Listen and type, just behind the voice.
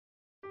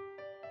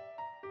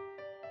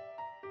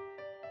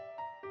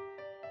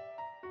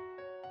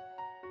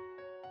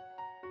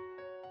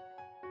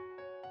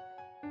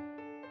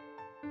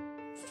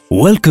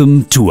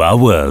Welcome to our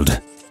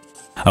world.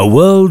 A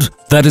world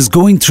that is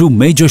going through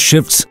major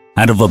shifts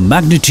and of a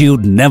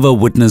magnitude never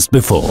witnessed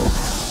before.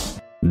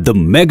 The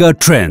mega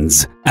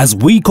trends, as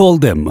we call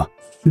them,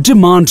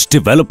 demand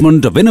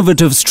development of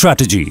innovative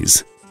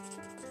strategies.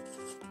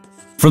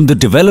 From the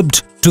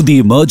developed to the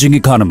emerging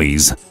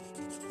economies,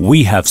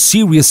 we have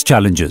serious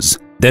challenges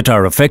that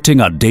are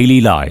affecting our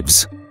daily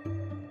lives.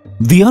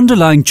 The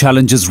underlying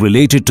challenges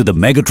related to the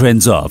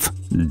megatrends of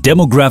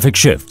demographic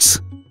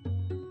shifts,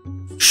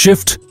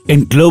 shift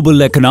in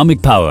global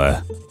economic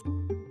power,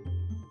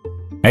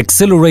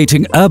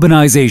 accelerating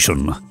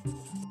urbanization,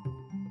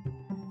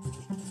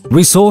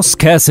 resource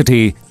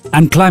scarcity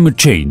and climate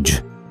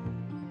change,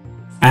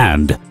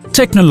 and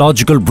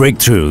technological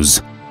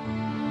breakthroughs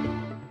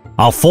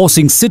are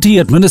forcing city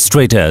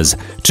administrators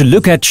to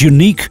look at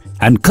unique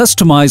and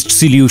customized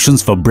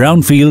solutions for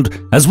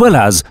brownfield as well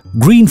as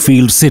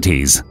greenfield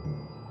cities.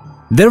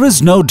 There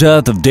is no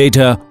dearth of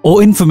data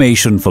or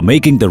information for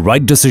making the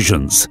right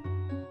decisions.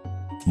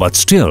 But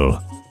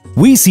still,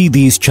 we see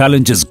these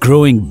challenges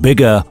growing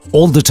bigger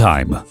all the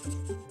time.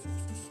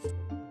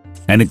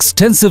 An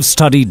extensive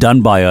study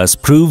done by us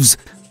proves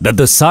that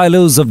the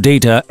silos of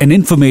data and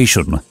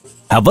information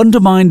have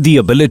undermined the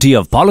ability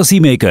of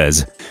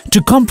policymakers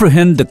to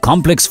comprehend the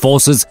complex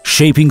forces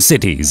shaping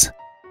cities.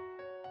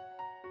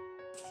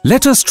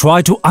 Let us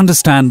try to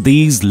understand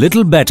these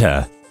little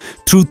better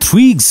through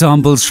 3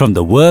 examples from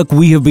the work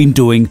we have been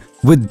doing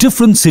with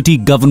different city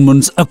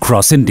governments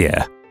across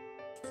India.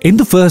 In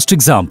the first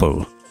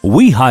example,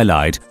 we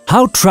highlight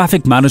how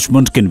traffic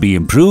management can be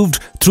improved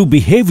through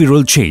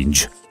behavioral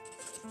change.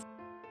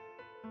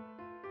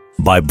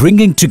 By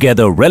bringing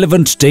together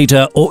relevant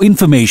data or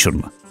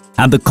information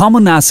and the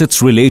common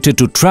assets related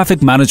to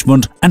traffic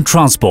management and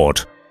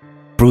transport,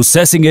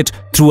 processing it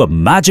through a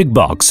magic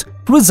box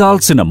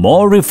results in a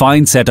more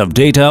refined set of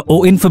data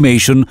or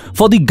information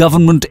for the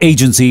government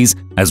agencies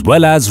as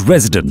well as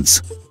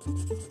residents,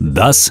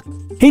 thus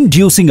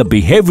inducing a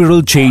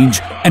behavioral change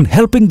and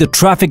helping the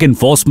traffic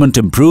enforcement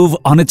improve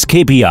on its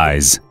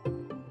KPIs.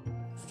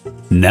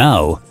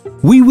 Now,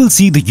 we will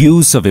see the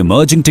use of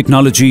emerging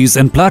technologies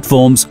and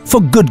platforms for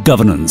good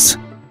governance.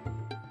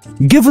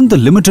 Given the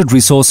limited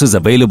resources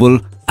available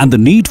and the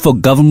need for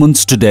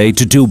governments today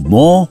to do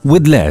more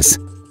with less,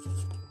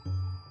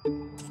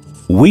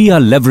 we are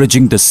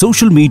leveraging the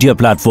social media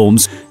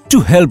platforms to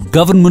help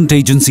government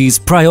agencies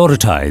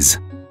prioritize.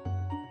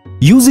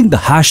 Using the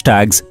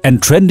hashtags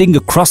and trending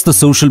across the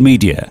social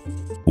media,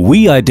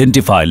 we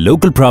identify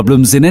local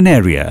problems in an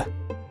area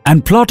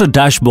and plot a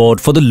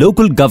dashboard for the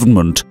local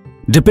government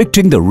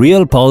depicting the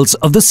real pulse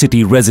of the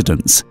city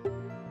residents.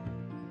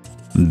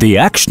 The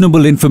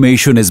actionable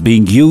information is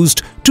being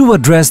used to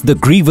address the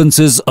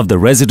grievances of the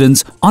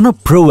residents on a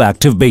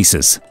proactive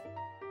basis.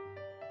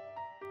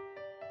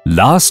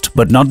 Last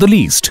but not the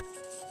least,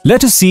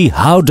 let us see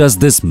how does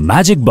this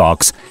magic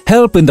box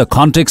help in the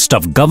context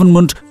of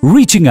government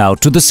reaching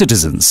out to the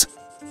citizens.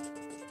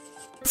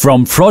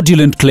 From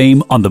fraudulent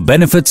claim on the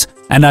benefits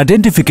and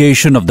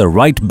identification of the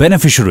right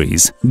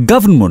beneficiaries,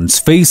 governments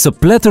face a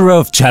plethora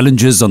of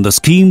challenges on the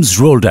schemes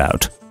rolled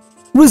out,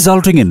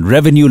 resulting in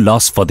revenue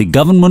loss for the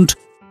government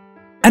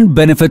and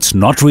benefits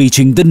not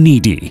reaching the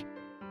needy.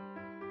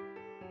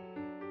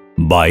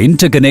 By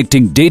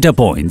interconnecting data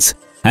points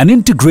and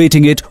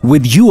integrating it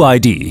with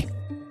UID,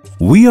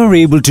 we are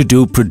able to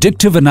do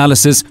predictive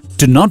analysis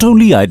to not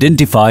only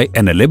identify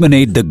and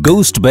eliminate the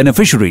ghost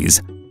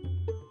beneficiaries,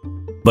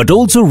 but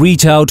also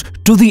reach out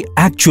to the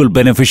actual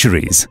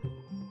beneficiaries.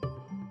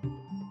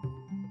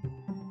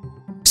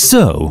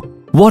 So,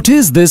 what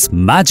is this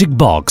magic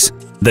box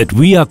that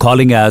we are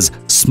calling as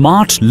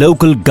Smart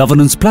Local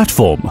Governance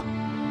Platform?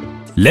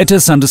 Let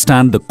us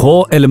understand the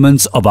core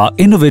elements of our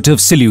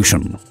innovative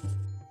solution.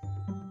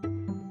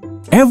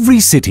 Every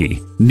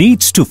city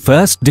needs to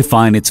first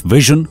define its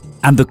vision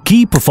and the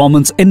key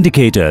performance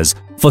indicators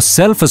for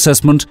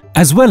self-assessment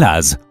as well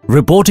as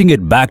reporting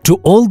it back to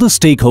all the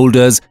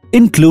stakeholders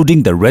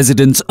including the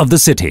residents of the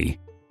city.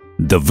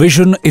 The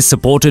vision is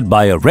supported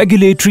by a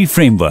regulatory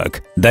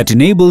framework that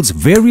enables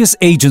various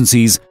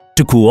agencies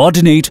to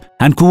coordinate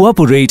and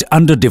cooperate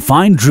under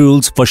defined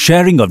rules for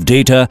sharing of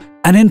data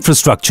and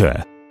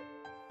infrastructure.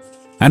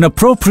 An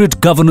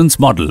appropriate governance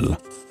model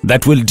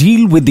that will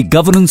deal with the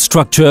governance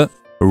structure,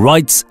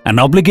 rights and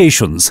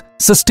obligations,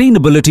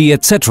 sustainability,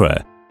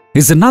 etc.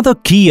 is another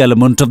key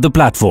element of the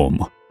platform.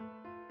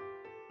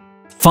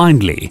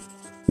 Finally,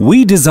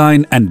 we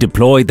design and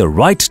deploy the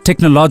right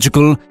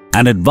technological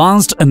and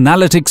advanced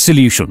analytic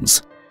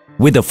solutions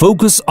with a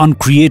focus on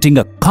creating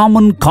a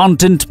common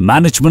content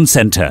management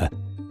center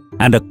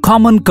and a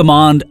common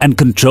command and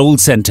control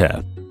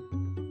center.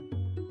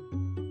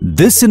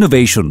 This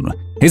innovation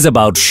is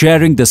about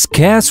sharing the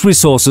scarce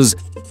resources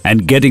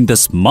and getting the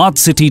smart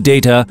city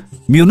data,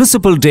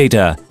 municipal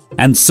data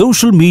and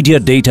social media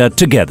data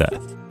together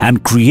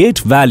and create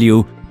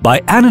value by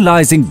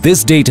analyzing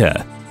this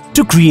data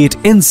to create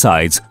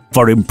insights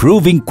for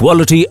improving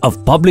quality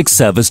of public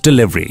service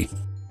delivery.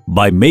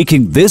 By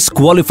making this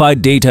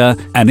qualified data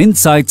and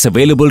insights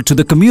available to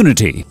the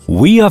community,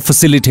 we are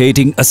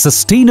facilitating a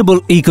sustainable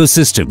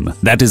ecosystem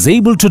that is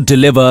able to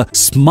deliver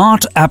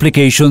smart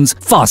applications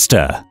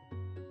faster.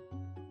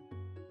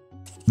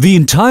 The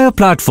entire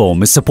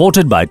platform is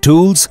supported by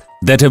tools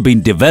that have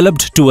been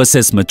developed to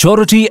assess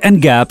maturity and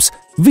gaps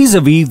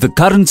vis-à-vis the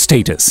current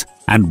status,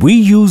 and we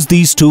use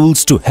these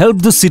tools to help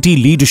the city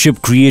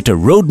leadership create a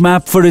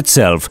roadmap for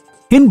itself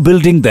in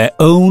building their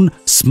own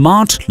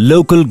smart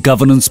local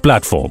governance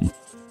platform.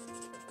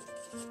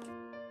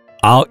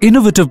 Our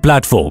innovative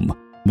platform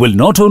will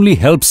not only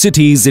help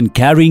cities in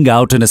carrying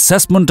out an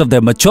assessment of their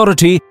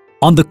maturity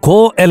on the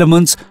core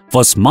elements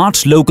for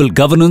smart local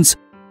governance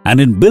and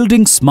in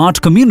building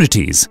smart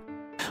communities,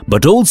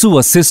 but also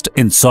assist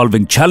in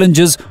solving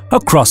challenges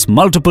across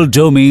multiple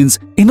domains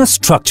in a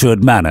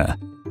structured manner.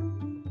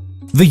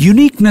 The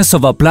uniqueness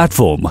of our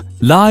platform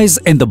lies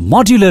in the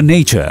modular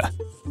nature,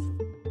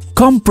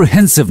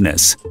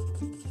 comprehensiveness,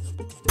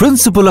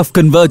 principle of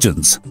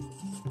convergence,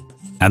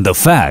 and the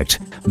fact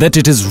that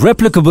it is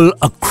replicable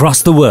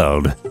across the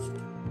world.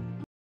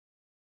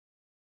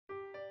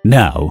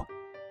 Now,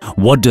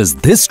 what does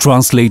this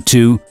translate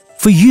to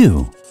for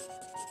you?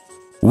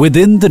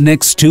 Within the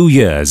next 2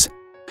 years,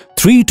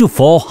 300 to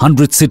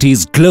 400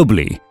 cities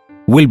globally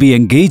will be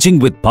engaging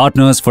with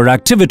partners for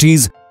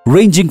activities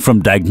ranging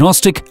from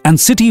diagnostic and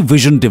city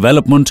vision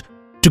development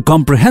to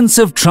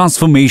comprehensive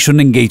transformation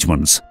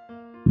engagements.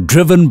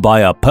 Driven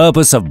by our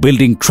purpose of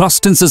building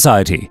trust in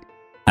society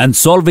and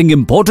solving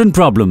important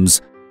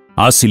problems,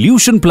 our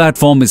solution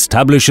platform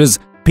establishes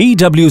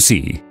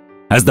PwC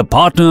as the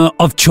partner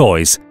of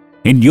choice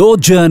in your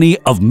journey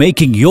of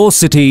making your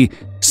city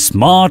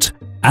smart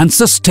and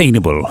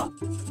sustainable.